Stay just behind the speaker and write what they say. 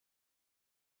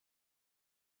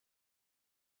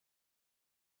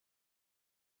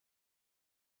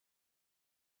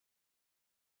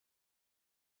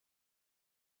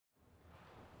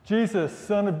Jesus,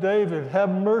 Son of David, have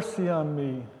mercy on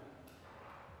me.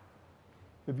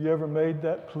 Have you ever made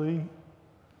that plea?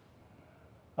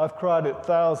 I've cried it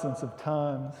thousands of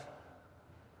times.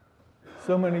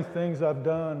 So many things I've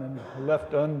done and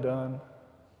left undone.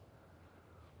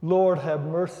 Lord, have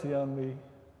mercy on me.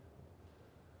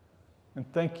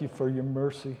 And thank you for your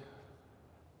mercy.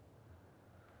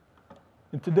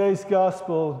 In today's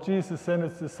gospel, Jesus and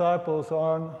his disciples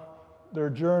are on their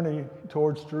journey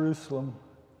towards Jerusalem,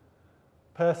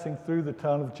 passing through the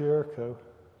town of Jericho.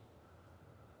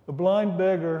 A blind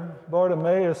beggar,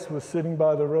 Bartimaeus, was sitting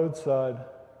by the roadside.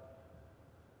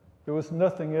 There was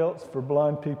nothing else for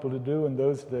blind people to do in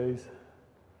those days.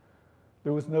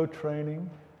 There was no training,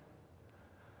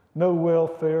 no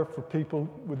welfare for people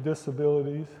with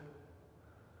disabilities,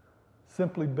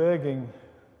 simply begging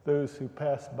those who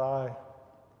passed by.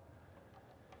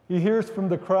 He hears from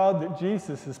the crowd that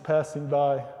Jesus is passing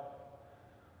by.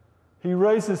 He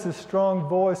raises his strong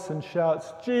voice and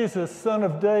shouts, "Jesus, Son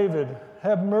of David,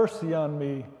 have mercy on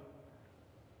me."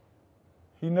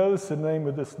 He knows the name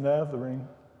of this Nazarene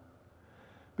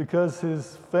because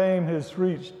his fame has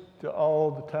reached to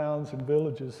all the towns and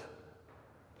villages.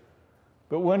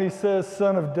 But when he says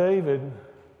Son of David,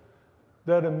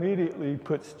 that immediately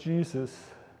puts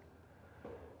Jesus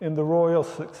in the royal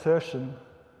succession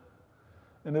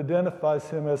and identifies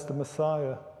him as the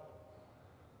Messiah.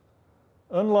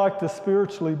 Unlike the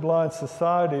spiritually blind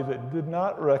society that did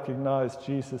not recognize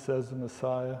Jesus as the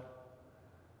Messiah,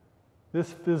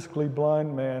 this physically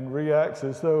blind man reacts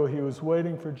as though he was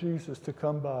waiting for Jesus to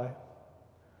come by.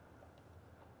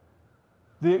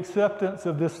 The acceptance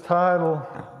of this title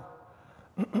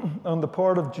on the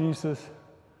part of Jesus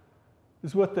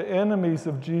is what the enemies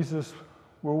of Jesus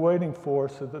were waiting for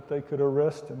so that they could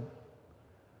arrest him.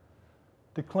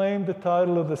 To claim the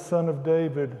title of the Son of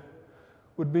David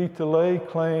would be to lay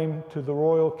claim to the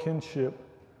royal kinship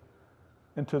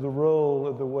and to the role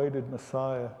of the awaited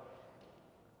Messiah.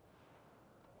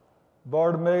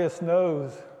 Bartimaeus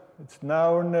knows it's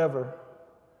now or never.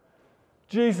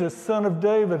 Jesus, Son of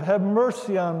David, have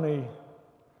mercy on me.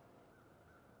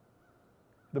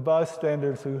 The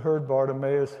bystanders who heard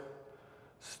Bartimaeus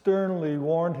sternly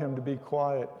warned him to be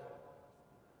quiet.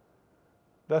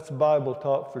 That's Bible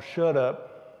talk for shut up.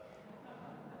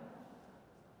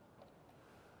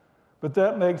 But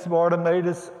that makes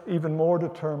Bartimaeus even more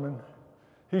determined.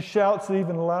 He shouts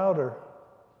even louder.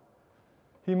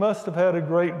 He must have had a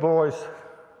great voice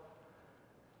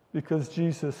because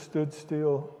Jesus stood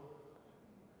still.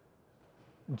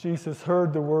 Jesus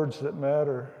heard the words that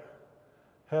matter.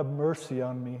 Have mercy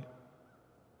on me.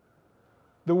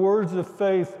 The words of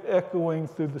faith echoing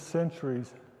through the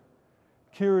centuries.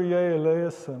 Kyrie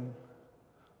eleison,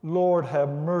 Lord, have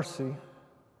mercy.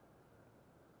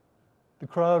 The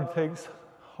crowd takes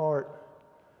heart,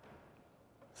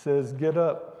 says, get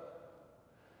up.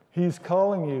 He's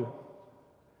calling you.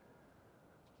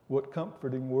 What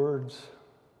comforting words.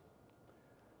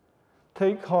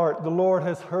 Take heart, the Lord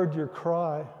has heard your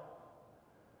cry.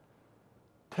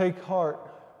 Take heart,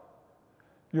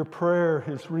 your prayer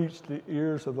has reached the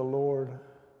ears of the Lord.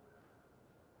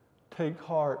 Take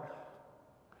heart,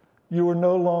 you are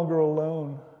no longer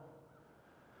alone.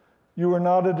 You are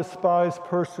not a despised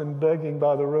person begging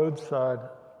by the roadside.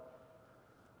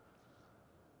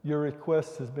 Your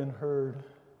request has been heard,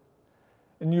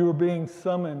 and you are being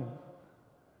summoned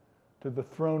to the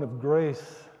throne of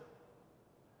grace.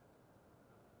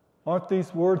 Aren't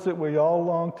these words that we all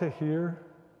long to hear?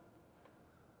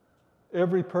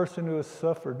 Every person who has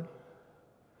suffered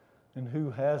and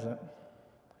who hasn't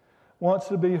wants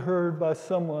to be heard by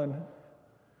someone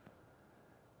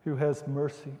who has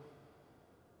mercy.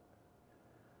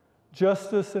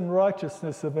 Justice and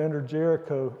righteousness have entered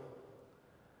Jericho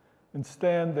and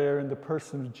stand there in the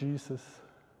person of Jesus.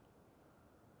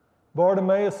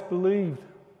 Bartimaeus believed.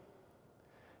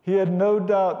 He had no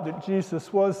doubt that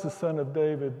Jesus was the Son of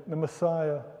David, the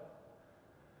Messiah,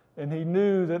 and he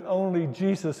knew that only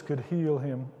Jesus could heal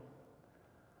him.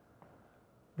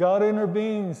 God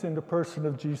intervenes in the person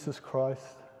of Jesus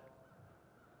Christ.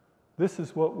 This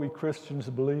is what we Christians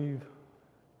believe.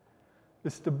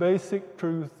 It's the basic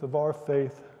truth of our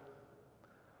faith.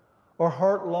 Our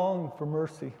heart longed for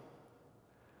mercy,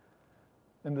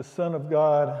 and the Son of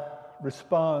God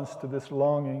responds to this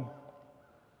longing.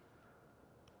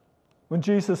 When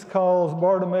Jesus calls,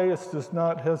 Bartimaeus does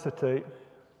not hesitate.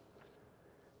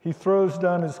 He throws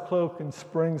down his cloak and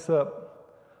springs up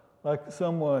like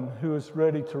someone who is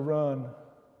ready to run,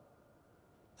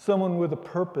 someone with a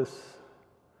purpose,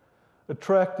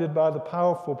 attracted by the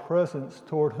powerful presence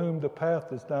toward whom the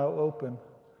path is now open,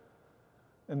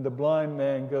 and the blind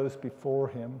man goes before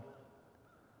him.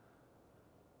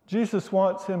 Jesus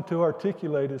wants him to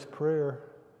articulate his prayer.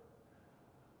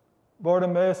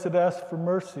 Bartimaeus had asked for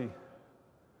mercy,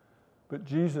 but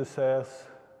Jesus asks,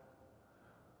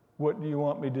 "What do you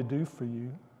want me to do for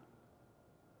you?"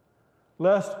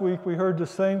 Last week we heard the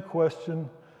same question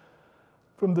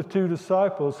from the two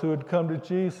disciples who had come to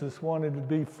Jesus wanting to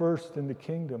be first in the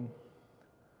kingdom.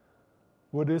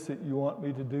 "What is it you want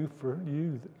me to do for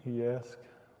you?" he asked.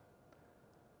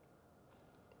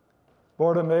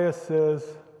 Bartimaeus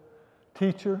says,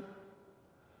 "Teacher,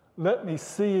 let me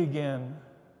see again."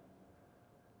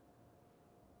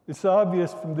 It's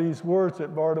obvious from these words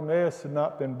that Bartimaeus had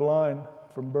not been blind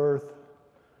from birth.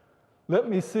 "Let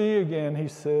me see again," he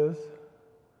says.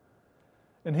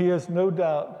 And he has no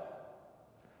doubt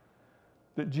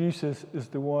that Jesus is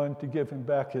the one to give him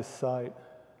back his sight.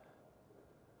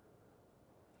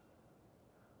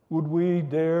 Would we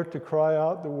dare to cry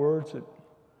out the words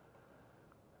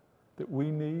that we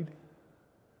need?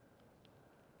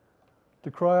 To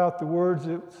cry out the words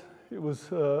it was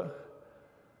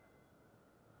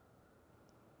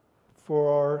for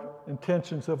our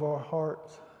intentions of our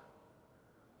hearts.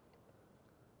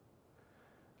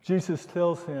 Jesus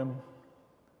tells him,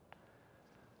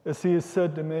 as he has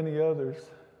said to many others,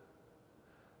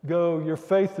 "Go, your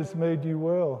faith has made you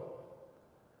well."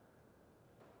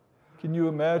 Can you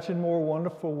imagine more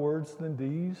wonderful words than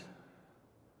these?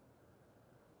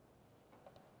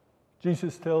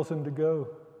 Jesus tells him to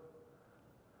go.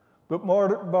 But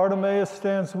Bartimaeus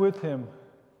stands with him.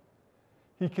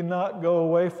 He cannot go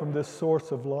away from this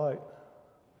source of light.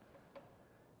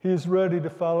 He is ready to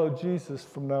follow Jesus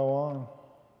from now on.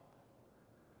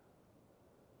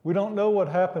 We don't know what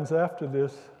happens after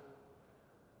this.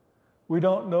 We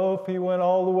don't know if he went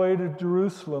all the way to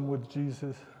Jerusalem with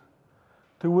Jesus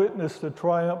to witness the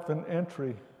triumphant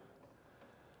entry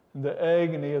and the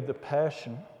agony of the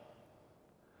passion.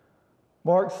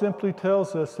 Mark simply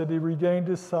tells us that he regained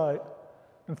his sight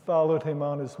and followed him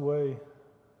on his way.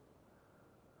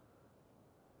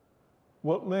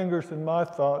 What lingers in my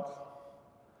thoughts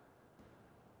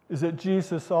is that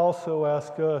Jesus also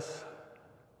asks us,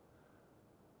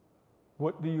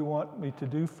 "What do you want me to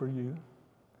do for you?"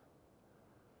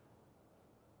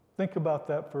 Think about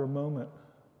that for a moment.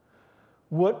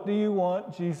 What do you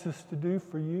want Jesus to do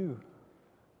for you?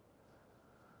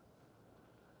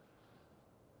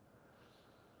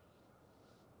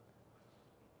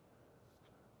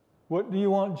 What do you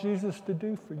want Jesus to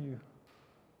do for you?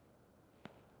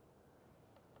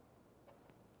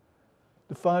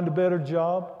 To find a better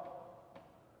job,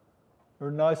 or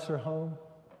a nicer home,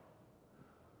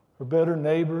 or better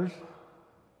neighbors,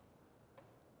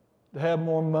 to have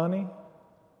more money,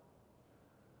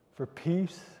 for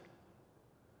peace,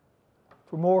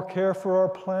 for more care for our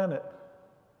planet,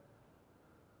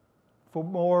 for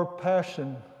more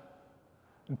passion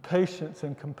and patience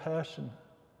and compassion,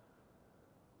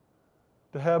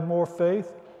 to have more faith,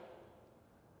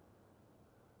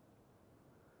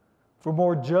 for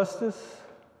more justice,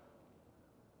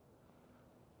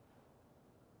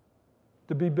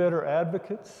 to be better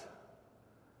advocates?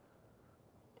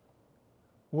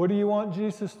 What do you want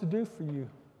Jesus to do for you?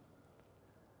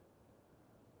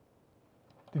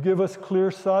 To give us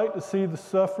clear sight to see the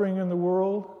suffering in the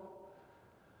world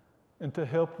and to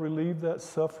help relieve that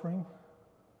suffering?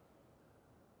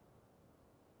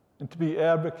 And to be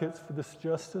advocates for this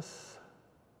justice?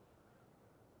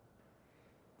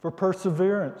 For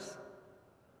perseverance?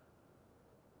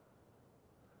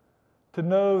 To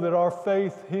know that our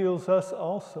faith heals us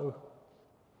also?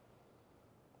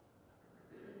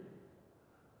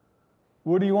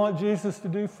 What do you want Jesus to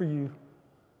do for you?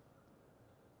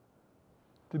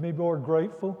 To be more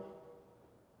grateful?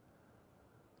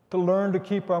 To learn to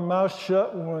keep our mouths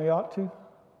shut when we ought to?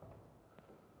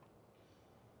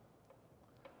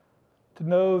 To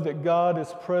know that God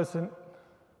is present.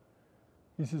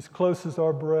 He's as close as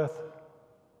our breath.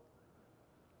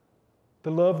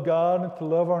 To love God and to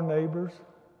love our neighbors.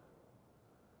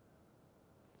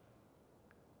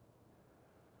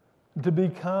 And to be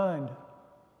kind.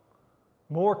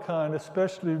 More kind,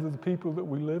 especially to the people that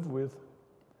we live with.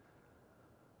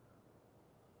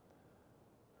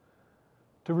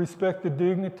 To respect the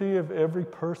dignity of every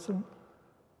person.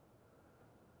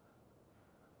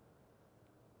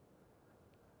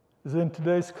 As in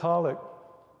today's collect,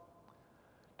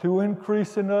 to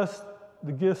increase in us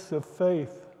the gifts of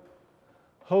faith,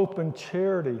 hope, and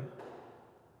charity.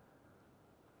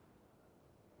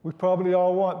 We probably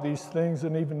all want these things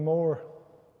and even more.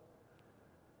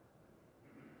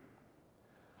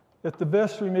 At the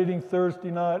vestry meeting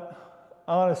Thursday night,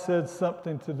 Anna said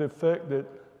something to the effect that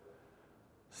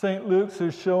St. Luke's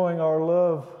is showing our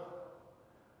love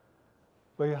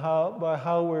by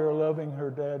how we are loving her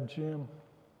dad, Jim,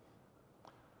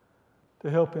 to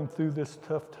help him through this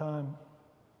tough time.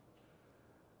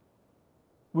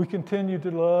 We continue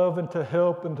to love and to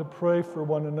help and to pray for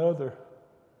one another.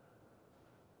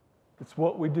 It's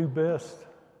what we do best.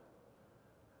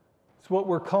 It's what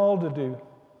we're called to do.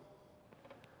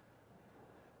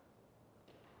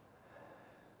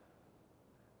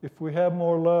 If we have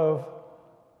more love,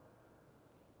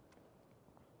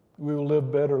 we will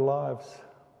live better lives.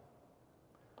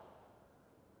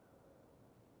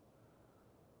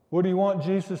 What do you want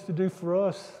Jesus to do for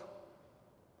us?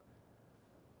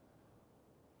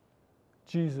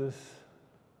 Jesus,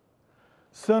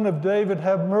 Son of David,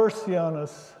 have mercy on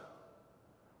us.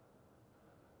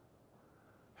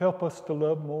 Help us to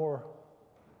love more.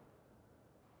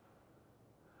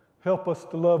 Help us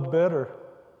to love better.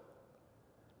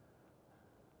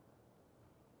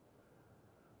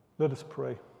 Let us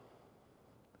pray.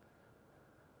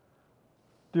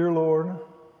 Dear Lord,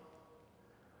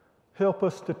 help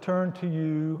us to turn to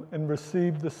you and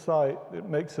receive the sight that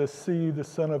makes us see the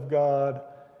Son of God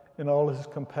in all his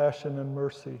compassion and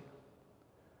mercy.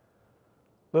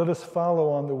 Let us follow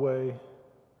on the way,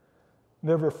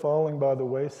 never falling by the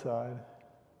wayside,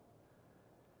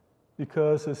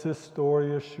 because as this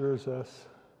story assures us,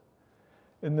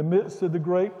 in the midst of the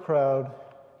great crowd,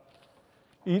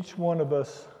 each one of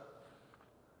us,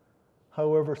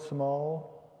 however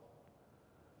small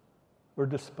or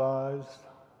despised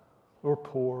or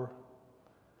poor,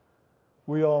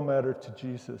 we all matter to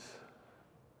Jesus.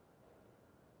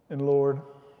 And Lord,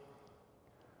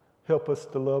 help us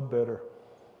to love better.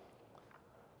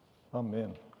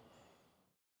 Amen.